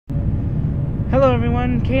Hello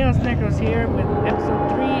everyone, Chaos-Necros here with episode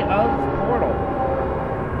 3 of Portal.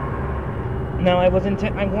 Now I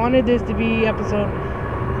wanted this to be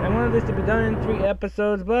done in 3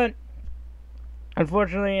 episodes, but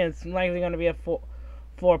unfortunately it's likely going to be a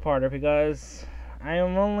four-parter because I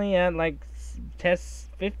am only at like test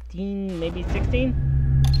 15, maybe 16?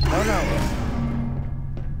 I don't know.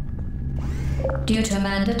 Due to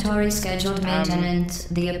mandatory scheduled maintenance,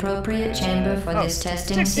 the appropriate chamber for this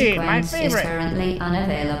testing sequence is currently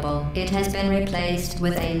unavailable. It has been replaced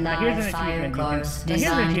with a live fire course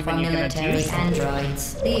designed for military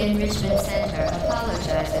androids. The Enrichment Center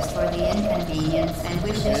apologizes for the inconvenience and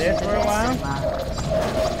wishes you the best of luck.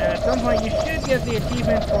 And at some point you should get the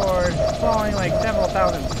achievement for falling like several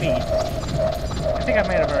thousand feet. I think I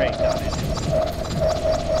might have already done it.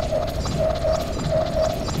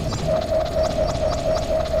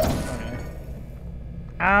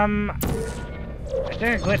 I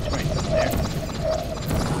think a glitch might be there.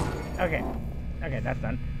 Okay, that's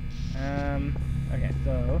done. Okay,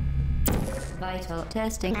 so vital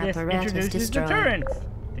testing this apparatus introduces destroyed. deterrents.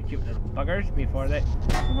 The cute little buggers before they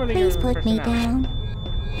Please put me down.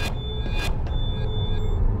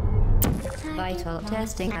 Vital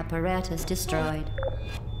testing apparatus destroyed.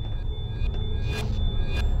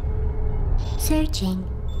 Searching.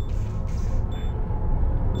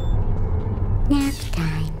 Nap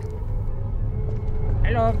time.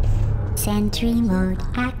 Hello. Sentry mode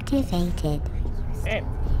activated. Hey.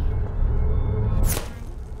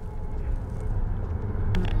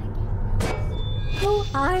 Who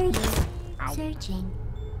are you? Ow. Searching.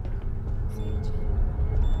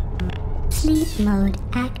 Sleep mode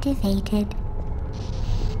activated.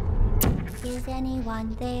 Is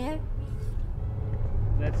anyone there?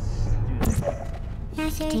 Let's do this.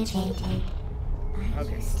 Activated.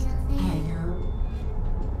 Okay. Hello.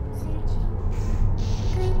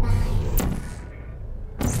 Goodbye.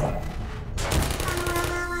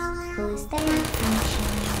 Who's there?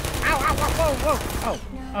 Ow, ow, whoa, whoa, whoa.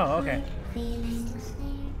 Oh, okay. Feelings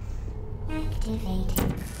there.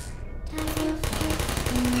 Activated. I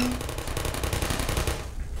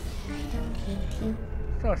don't hate you.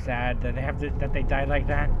 So sad that they die like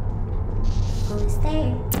that. Who's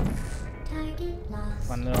there? Target lost.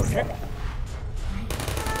 Fun little trick.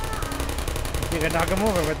 You can knock them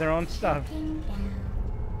over with their own stuff.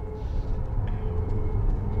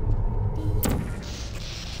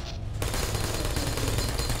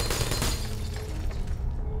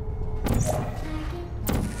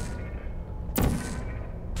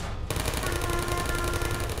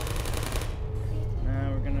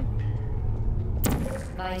 Now we're gonna.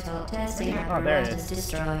 Vital testing Oh, there it apparatus is.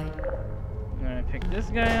 destroyed. I'm gonna pick this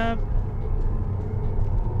guy up.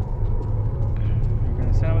 We're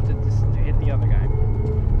gonna set out to hit the other guy.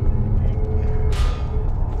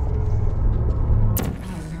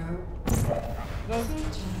 Go.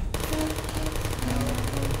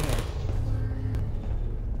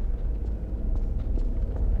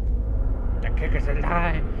 The kick is a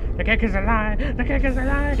lie. The kick is a lie. The kick is a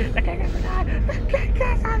lie. The kick is a lie. The kick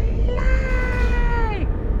is a lie.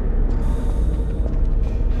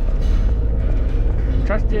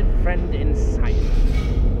 Trusted friend in science.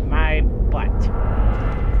 My butt.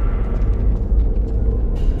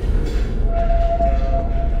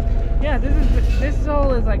 Yeah, this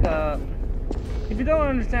all is like a. If you don't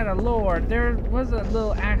understand the lore, there was a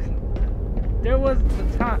little accident. There was the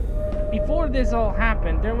time before this all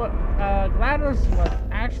happened. There was GLaDOS was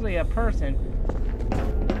actually a person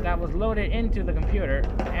that was loaded into the computer,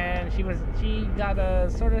 and she got a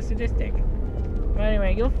sort of sadistic. But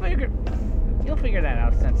anyway, you'll figure that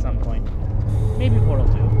out at some point. Maybe Portal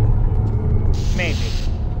 2. Maybe.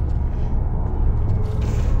 So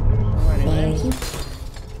anyway,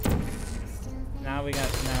 now we're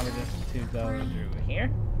just to go through here.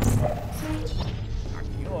 Knock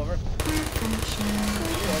you over. You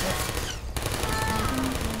over.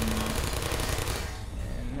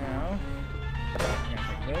 And now we're gonna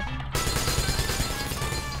take this.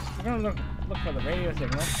 We're gonna look for the radio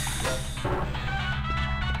signal.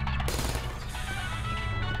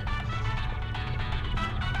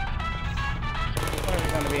 Probably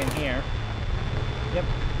gonna be in here. Yep.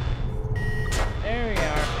 There we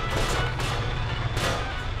are.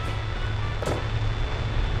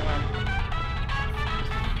 Come on.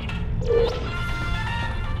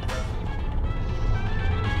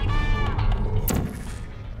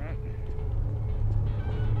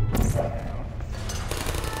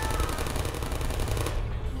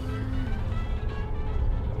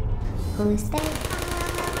 Who's there?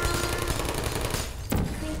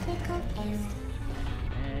 Critical error.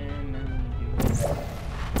 And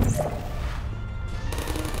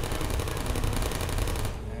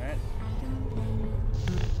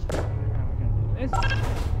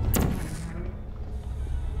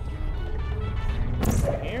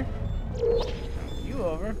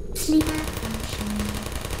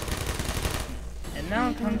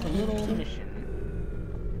now comes a little mission.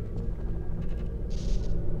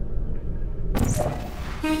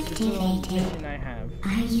 Activated. Mission I have.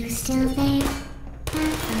 Are you still there?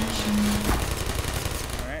 Malfunctioning.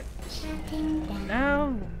 Alright. Shutting down.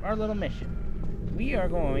 Now, our little mission. We are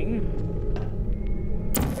going...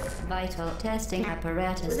 Vital testing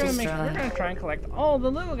apparatus We're destroyed. gonna try and collect all the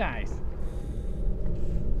little guys.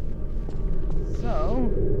 So...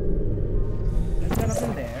 let's set up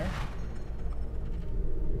in there.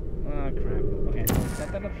 Oh crap. Okay, so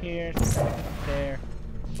set that up here, set that up there.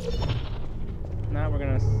 Now we're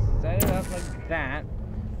gonna set it up like that.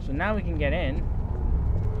 So now we can get in.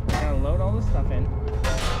 We're gonna load all this stuff in.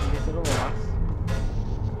 These little rocks.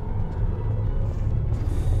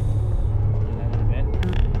 Do that in a bit.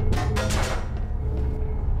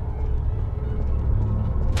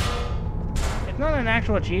 It's not an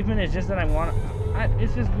actual achievement, it's just that I want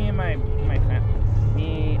it's just me and my family.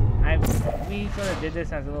 We sort of did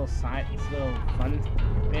this as a little side, this little fun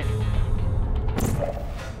bit.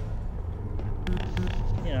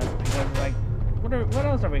 You know, because like, what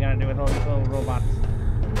else are we gonna do with all these little robots?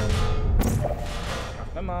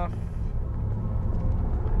 Drop them off.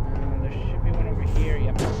 There should be one over here.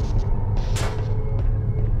 Yep.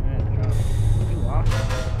 Alright, drop you off.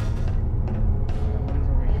 That one's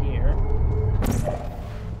over here.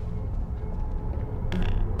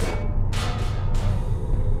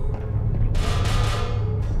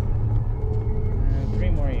 3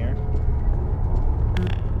 more here.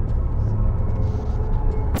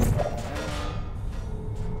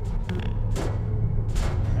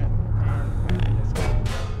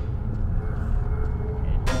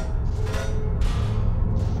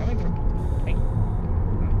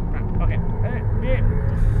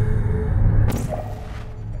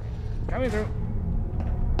 Coming through.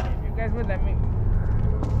 If you guys would let me.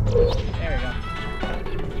 There we go.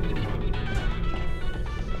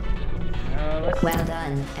 Well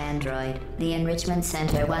done, Android. The Enrichment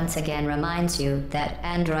Center once again reminds you that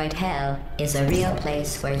Android Hell is a real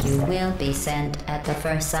place where you will be sent at the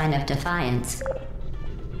first sign of defiance.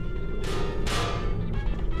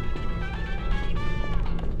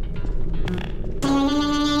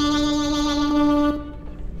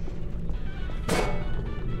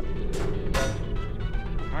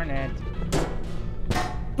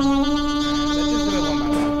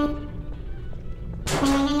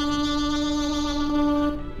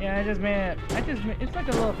 It's like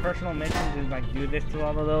a little personal mission to like do this to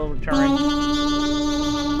all the little turrets.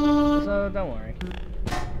 So don't worry.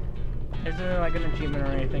 This isn't like an achievement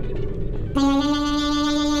or anything.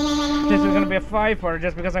 This is gonna be a 5-parter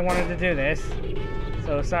just because I wanted to do this.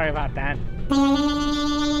 So sorry about that.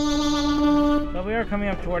 But we are coming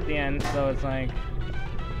up toward the end, so it's like.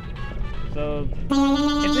 So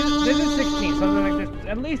this is 16, so there's like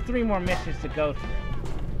at least 3 more missions to go through.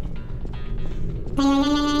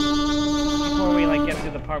 Before we like get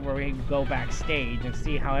to the part where we go backstage and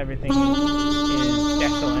see how everything is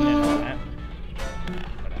desolate and all that.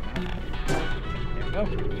 There we go.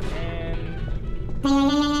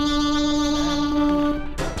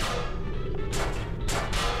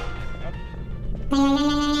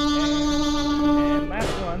 And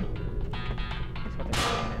last one. That's what they're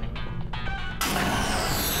doing anyway. I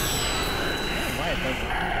don't know why it does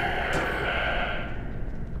that.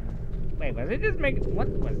 Wait, was it just making... what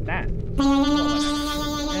was that?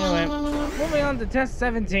 Anyway, moving on to test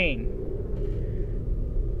 17.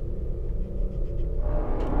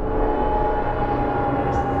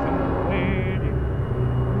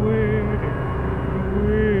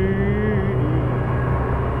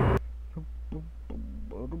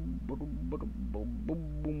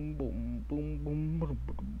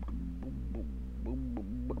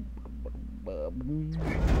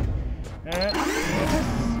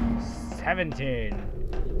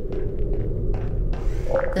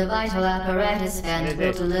 The vital apparatus vent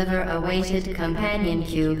will deliver a weighted companion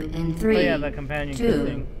cube in 3, the companion 2, cube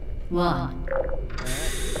thing. 1.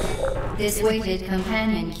 This weighted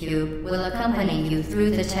companion cube will accompany you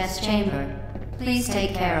through the test chamber. Please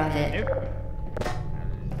take care of it.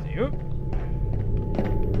 Yep.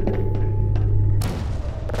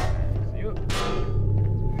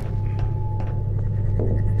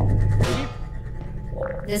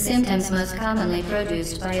 The symptoms most commonly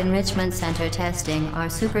produced by Enrichment Center testing are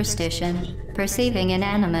superstition, perceiving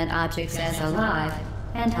inanimate objects as alive,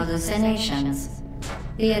 and hallucinations.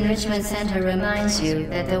 The Enrichment Center reminds you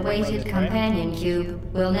that the weighted companion cube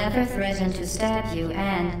will never threaten to stab you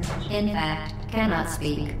and, in fact, cannot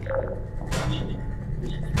speak. It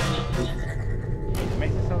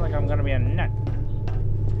makes it sound like I'm gonna be a nut.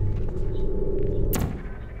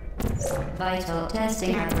 Vital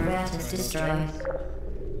testing apparatus destroyed.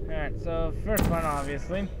 Alright, so first one,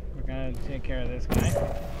 obviously. We're gonna take care of this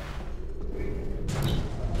guy.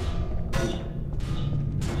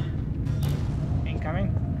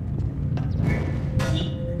 Incoming.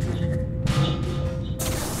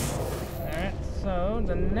 Alright, so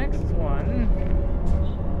the next one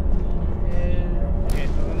is... Okay,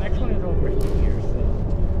 so the next one is over here, so...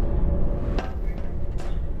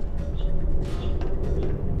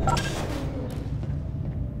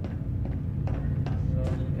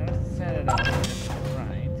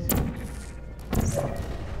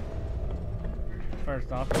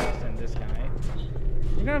 First off, we'll send this guy.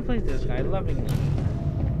 We're gonna place this guy lovingly.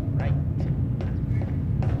 Right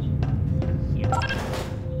here.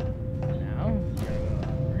 Now,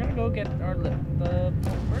 we're gonna go get our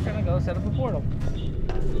we're gonna go set up a portal.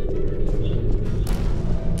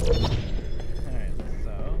 Alright,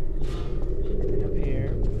 so up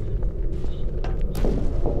here.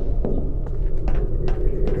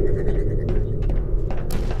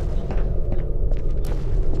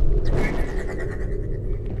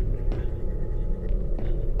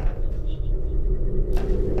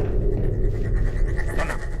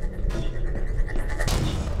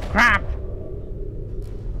 Crap!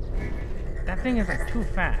 That thing is like too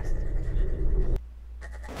fast.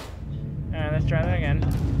 Alright, let's try that again.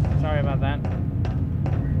 Sorry about that.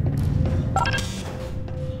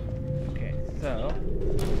 Okay, so...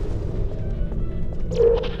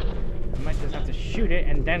 I might just have to shoot it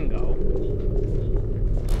and then go.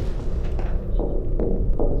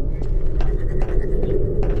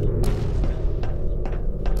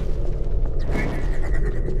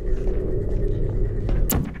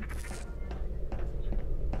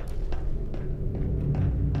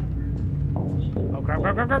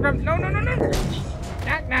 No, no, no, no!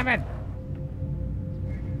 Damn it!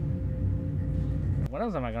 What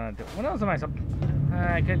else am I gonna do? What else am I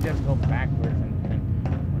I could just go backwards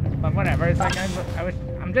and but whatever. It's like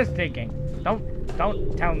I'm just thinking. Don't tell me.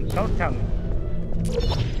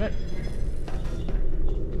 But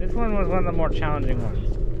this one was one of the more challenging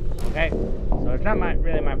ones. Okay, so it's not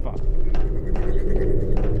really my fault.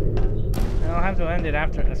 And I'll have to end it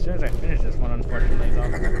as soon as I finish this one, unfortunately,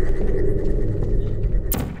 though.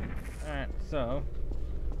 So,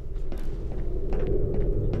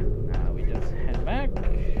 we just head back.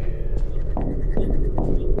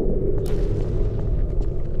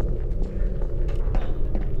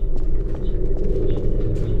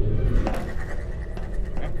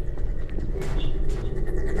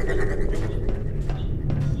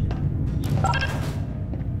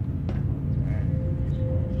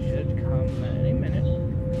 Should come any minute.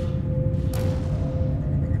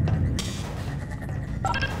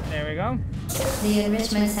 There we go. The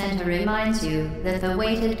Enrichment Center reminds you that the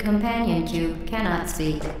weighted companion cube cannot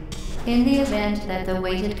speak. In the event that the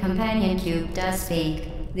weighted companion cube does speak,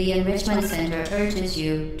 the Enrichment Center urges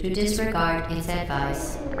you to disregard its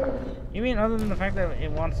advice. You mean other than the fact that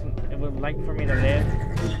it would like for me to live?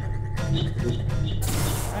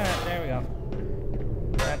 Alright, there we go.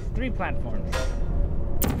 That's 3 platforms.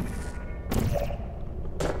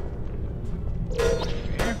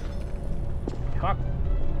 Here. Hop.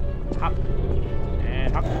 Hop.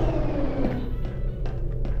 And hop.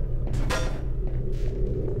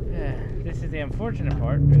 This is the unfortunate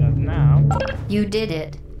part, because now... You did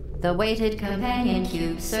it. The weighted companion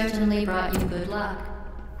cube certainly brought you good luck.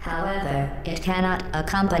 However, it cannot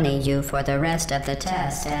accompany you for the rest of the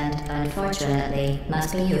test and, unfortunately,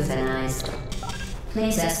 must be euthanized.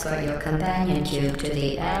 Please escort your companion cube to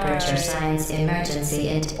the Aperture Science Emergency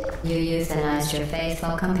You euthanized your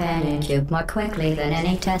faithful companion cube more quickly than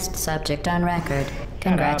any test subject on record.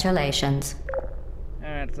 Congratulations.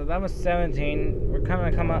 Alright, so that was 17. We're gonna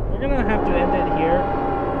have to end it here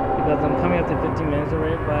because I'm coming up to 15 minutes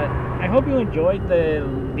already, but I hope you enjoyed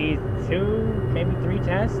these 2, maybe 3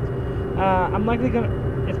 tests. I'm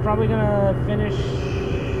probably gonna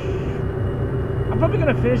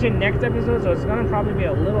finish it next episode, so it's gonna probably be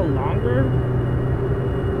a little longer.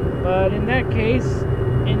 But in that case,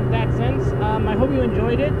 in that sense, I hope you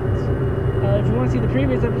enjoyed it. If you want to see the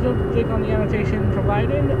previous episode, click on the annotation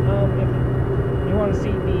provided. If you want to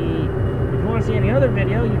see any other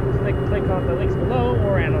video, you can click on the links below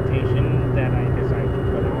or annotation that I decided to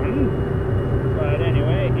put on. But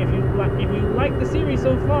anyway, if you like the series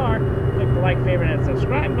so far, click the like, favorite, and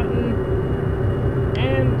subscribe button,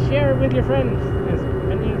 and share it with your friends as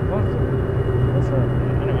many as possible.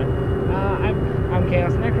 Anyway, I'm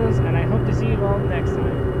Chaos-Necros, and I hope to see you all next time.